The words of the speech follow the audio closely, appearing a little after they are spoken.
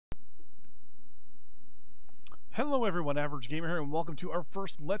Hello everyone, Average Gamer here, and welcome to our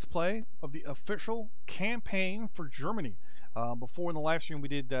first Let's Play of the official campaign for Germany. Before in the live stream we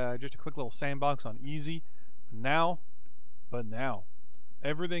did just a quick little sandbox on easy. But now,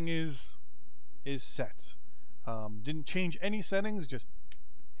 everything is set. Didn't change any settings, just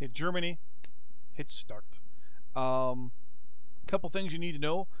hit Germany, hit start. Couple things you need to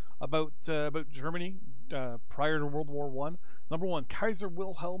know about Germany prior to World War I. Number one, Kaiser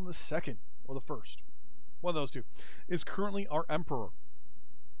Wilhelm II, or the first. One of those two, is currently our emperor.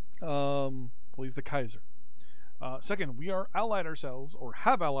 Well, he's the Kaiser. Second, we are allied ourselves, or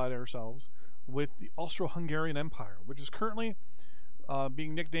have allied ourselves, with the Austro-Hungarian Empire, which is currently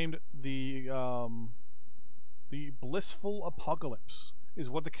being nicknamed the Blissful Apocalypse, is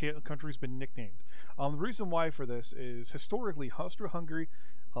what the country's been nicknamed. The reason why for this is historically Austro-Hungary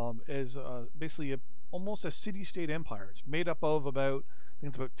is basically almost a city-state empire. It's made up of about, I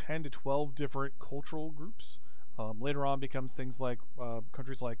think it's about 10 to 12 different cultural groups. Later on becomes things like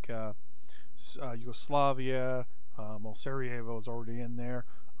countries like Yugoslavia, Sarajevo is already in there,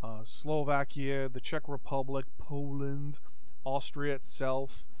 Slovakia, the Czech Republic, Poland, Austria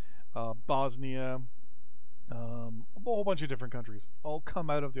itself, Bosnia, a whole bunch of different countries all come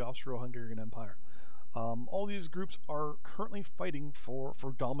out of the Austro-Hungarian Empire. All these groups are currently fighting for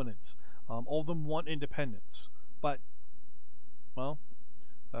dominance. All of them want independence, but, well,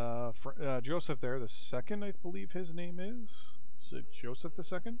 Joseph there, the second, I believe his name is it Joseph the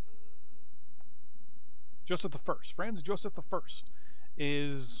Second? Joseph the First. Franz Joseph the First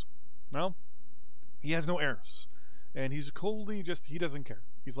is, well, he has no heirs, and he's coldly he doesn't care.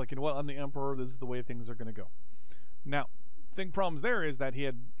 He's like, you know what, I'm the emperor, this is the way things are going to go. Now, problems there is that he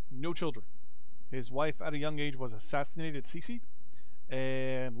had no children. His wife at a young age was assassinated at Sisi,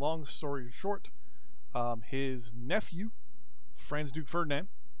 and long story short, his nephew, Franz Ferdinand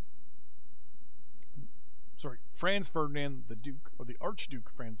the Duke, or the Archduke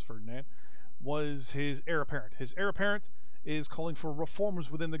Franz Ferdinand, was his heir apparent. His heir apparent is calling for reforms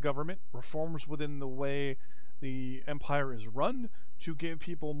within the government, reforms within the way the empire is run, to give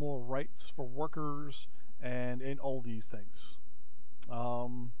people more rights for workers and all these things.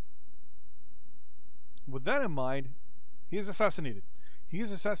 With that in mind, he is assassinated. He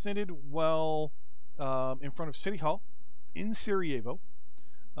is assassinated while in front of City Hall in Sarajevo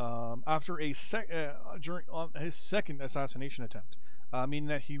after during his second assassination attempt. Meaning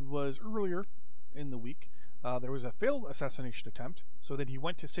that he was earlier in the week. There was a failed assassination attempt, so that he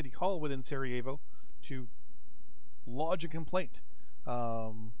went to City Hall within Sarajevo to lodge a complaint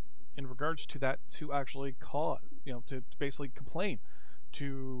in regards to that, to actually to basically complain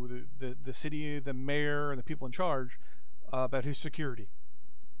to the city, the mayor, and the people in charge about his security.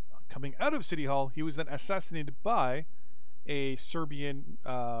 Coming out of City Hall, he was then assassinated by a Serbian,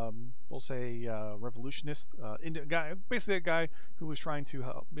 we'll say, revolutionist guy, basically a guy who was trying to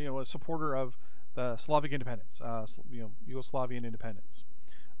help, a supporter of the Slavic independence, Yugoslavian independence.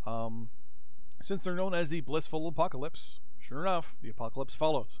 Since they're known as the Blissful Apocalypse, sure enough, the apocalypse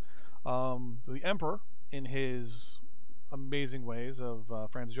follows. The emperor, in his amazing ways of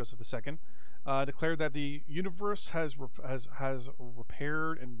Franz Joseph II, declared that the universe has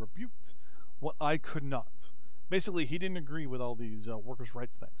repaired and rebuked what I could not. Basically, he didn't agree with all these workers'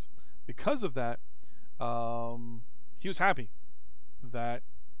 rights things. Because of that, he was happy that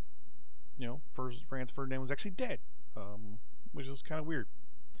Franz Ferdinand was actually dead, which was kind of weird.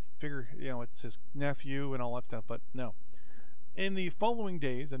 You figure, it's his nephew and all that stuff, but no. In the following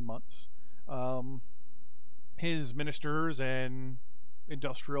days and months, his ministers and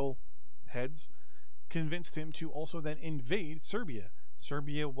industrial heads convinced him to also then invade Serbia.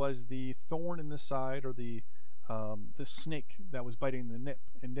 Serbia was the thorn in the side, or the snake that was biting the nip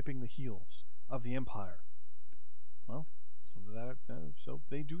and nipping the heels of the empire. Well, so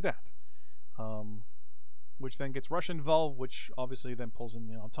they do that, which then gets Russia involved, which obviously then pulls in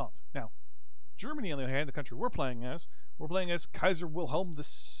the Entente. Now, Germany, on the other hand, the country we're playing as Kaiser Wilhelm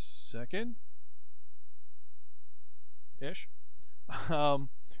II ish.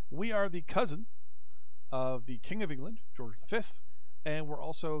 We are the cousin of the King of England, George V, and we're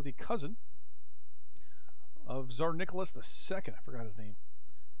also the cousin of Tsar Nicholas II. I forgot his name.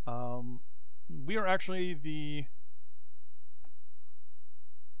 We are actually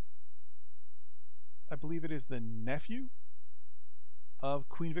I believe it is the nephew of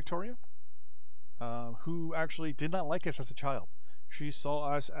Queen Victoria, who actually did not like us as a child. She saw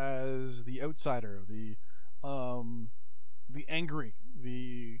us as the outsider, the angry,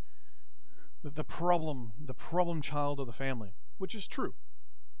 the problem child of the family, which is true.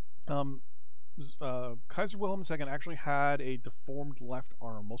 Kaiser Wilhelm II actually had a deformed left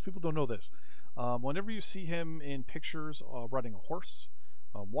arm. Most people don't know this. Whenever you see him in pictures riding a horse,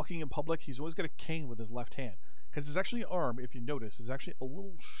 walking in public, he's always got a cane with his left hand. Because his actually arm, if you notice, is actually a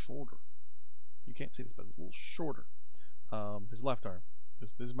little shorter. You can't see this, but it's a little shorter. His left arm.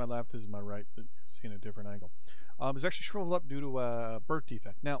 This is my left, this is my right, but you're seeing a different angle. It's actually shriveled up due to a birth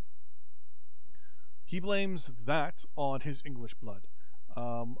defect. Now, he blames that on his English blood.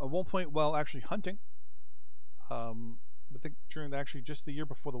 At one point, while actually hunting, I think during actually just the year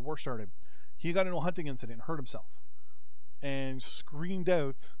before the war started, he got into a hunting incident and hurt himself, and screamed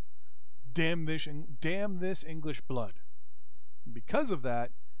out, "Damn this English blood!" Because of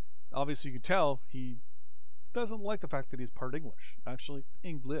that, obviously you can tell he doesn't like the fact that he's part English. Actually,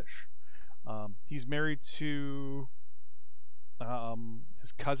 English. He's married to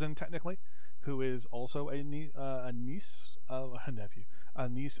his cousin, technically, who is also a niece of a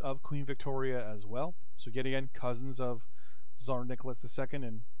niece of Queen Victoria as well. So yet again, cousins of Tsar Nicholas II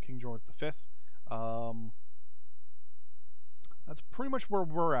and King George V. That's pretty much where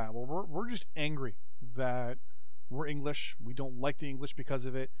we're at. We're just angry that we're English. We don't like the English because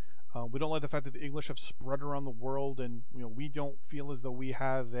of it. We don't like the fact that the English have spread around the world, and we don't feel as though we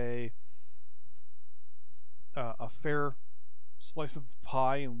have a fair slice of the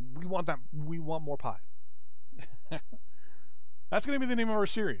pie, and we want that. We want more pie. That's going to be the name of our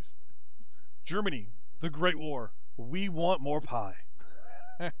series. Germany, the Great War. We want more pie.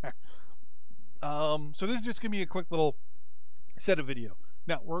 So this is just going to be a quick little set of video.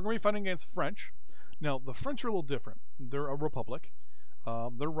 Now, we're going to be fighting against French. Now, the French are a little different. They're a republic.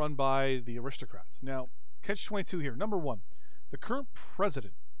 They're run by the aristocrats. Now, catch-22 here. Number one, the current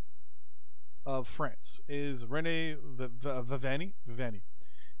president of France is René Vivani.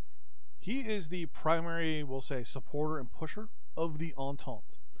 He is the primary, we'll say, supporter and pusher of the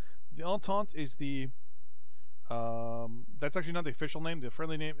Entente. The Entente is the that's actually not the official name. The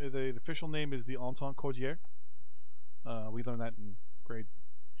friendly name, the official name is the Entente Cordiale. We learned that in grade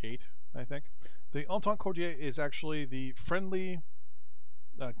 8, I think. The Entente Cordiale is actually the friendly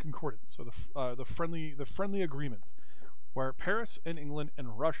concordance, or the friendly agreement, where Paris and England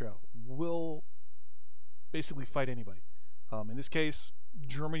and Russia will basically fight anybody. In this case,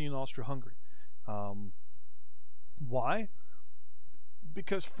 Germany and Austria-Hungary. Why?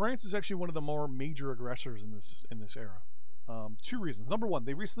 Because France is actually one of the more major aggressors in this era. Two reasons. Number one,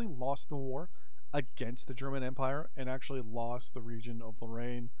 they recently lost the war against the German Empire and actually lost the region of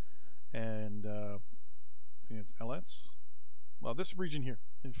Lorraine and I think it's Elsass. Well, this region here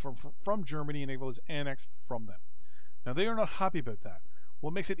from Germany, and it was annexed from them. Now, they are not happy about that.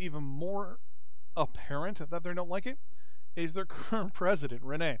 What makes it even more apparent that they don't like it is their current president,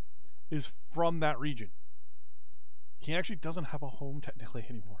 René, is from that region. He actually doesn't have a home technically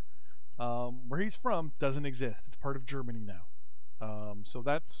anymore. Where he's from doesn't exist. It's part of Germany now. So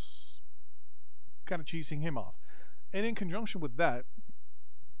that's kind of cheesing him off. And in conjunction with that,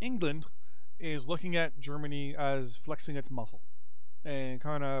 England is looking at Germany as flexing its muscle and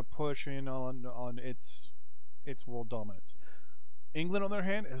kind of pushing on its world dominance. England, on their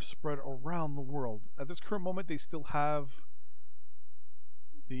hand, is spread around the world. At this current moment, they still have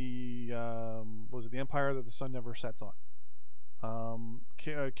the the empire that the sun never sets on.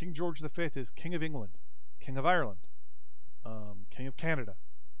 King George V is King of England, King of Ireland, King of Canada,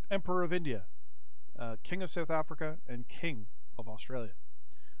 Emperor of India, King of South Africa, and King of Australia,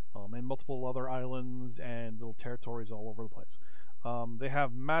 and multiple other islands and little territories all over the place. They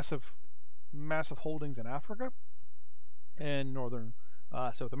have massive holdings in Africa and northern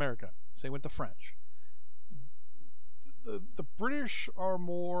South America. Same with the French. The British are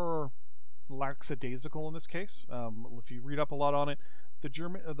more lackadaisical in this case. If you read up a lot on it,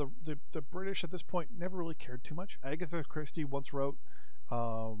 the British at this point never really cared too much. Agatha Christie once wrote,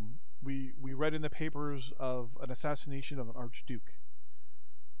 we read in the papers of an assassination of an archduke.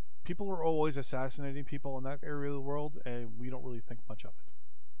 People are always assassinating people in that area of the world, and we don't really think much of it.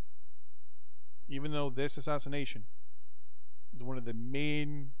 Even though this assassination is one of the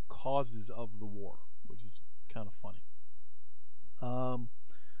main causes of the war, which is kind of funny.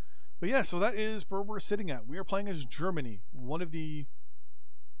 But yeah, so that is where we're sitting at. We are playing as Germany, one of the,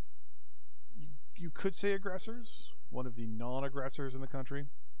 you could say, aggressors, one of the non-aggressors in the country.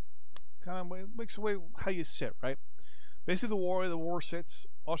 Kind of makes away how you sit, right? Basically, the war sits.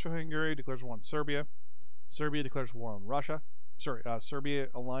 Austria-Hungary declares war on Serbia. Serbia declares war on Russia. Serbia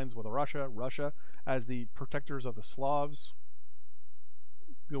aligns with Russia. Russia, as the protectors of the Slavs,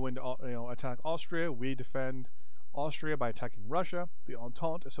 go into attack Austria. We defend Austria by attacking Russia. The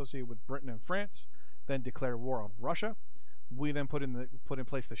Entente, associated with Britain and France, then declare war on Russia. We then put in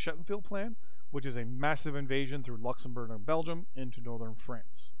place the Shetland Plan, which is a massive invasion through Luxembourg and Belgium into northern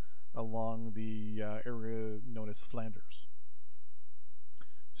France, along the area known as Flanders.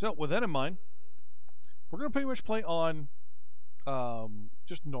 So, with that in mind, we're going to pretty much play on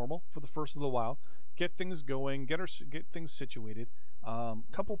just normal for the first little while, get things going, get things situated.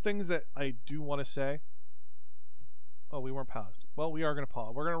 Couple things that I do want to say. Oh, we weren't paused. Well, we are going to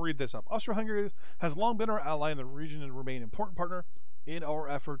pause. We're going to read this up. Austria-Hungary has long been our ally in the region and remain an important partner in our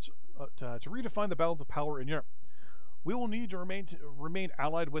efforts to redefine the balance of power in Europe. We will need to remain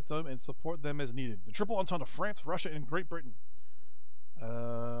allied with them and support them as needed. The Triple Entente of France, Russia, and Great Britain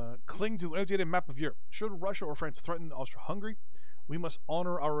cling to an outdated map of Europe. Should Russia or France threaten Austria-Hungary, we must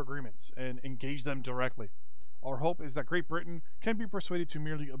honor our agreements and engage them directly. Our hope is that Great Britain can be persuaded to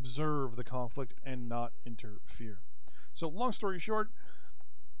merely observe the conflict and not interfere. So, long story short,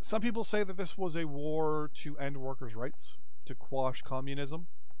 some people say that this was a war to end workers' rights, to quash communism.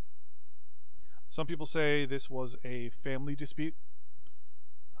 Some people say this was a family dispute.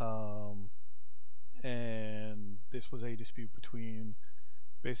 And this was a dispute between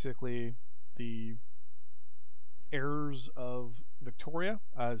basically the heirs of Victoria,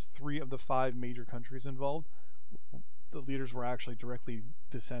 as 3 of the 5 major countries involved. The leaders were actually direct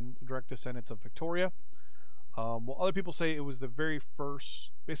descendants of Victoria. While other people say it was the very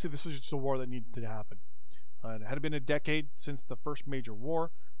first, basically this was just a war that needed to happen. It had been a decade since the first major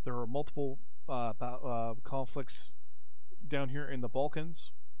war. There were multiple conflicts down here in the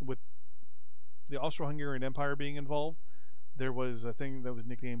Balkans, with the Austro-Hungarian Empire being involved. There was a thing that was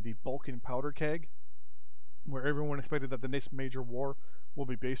nicknamed the Balkan Powder Keg, where everyone expected that the next major war will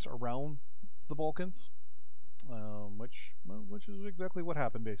be based around the Balkans, which is exactly what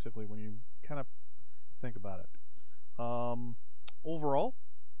happened, basically, when you kind of think about it. Overall,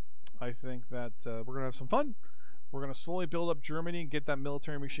 I think that we're going to have some fun. We're going to slowly build up Germany and get that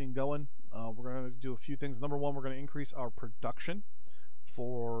military machine going. We're going to do a few things. Number one, we're going to increase our production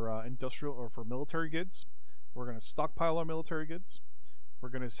for industrial or for military goods. We're going to stockpile our military goods. We're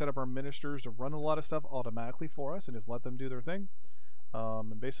going to set up our ministers to run a lot of stuff automatically for us and just let them do their thing.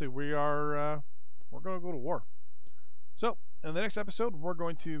 And basically, we're going to go to war. So, in the next episode, we're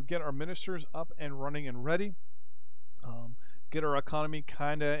going to get our ministers up and running and ready. Get our economy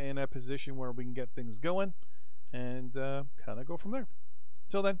kind of in a position where we can get things going, and kind of go from there.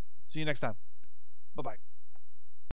 Until then, see you next time. Bye-bye.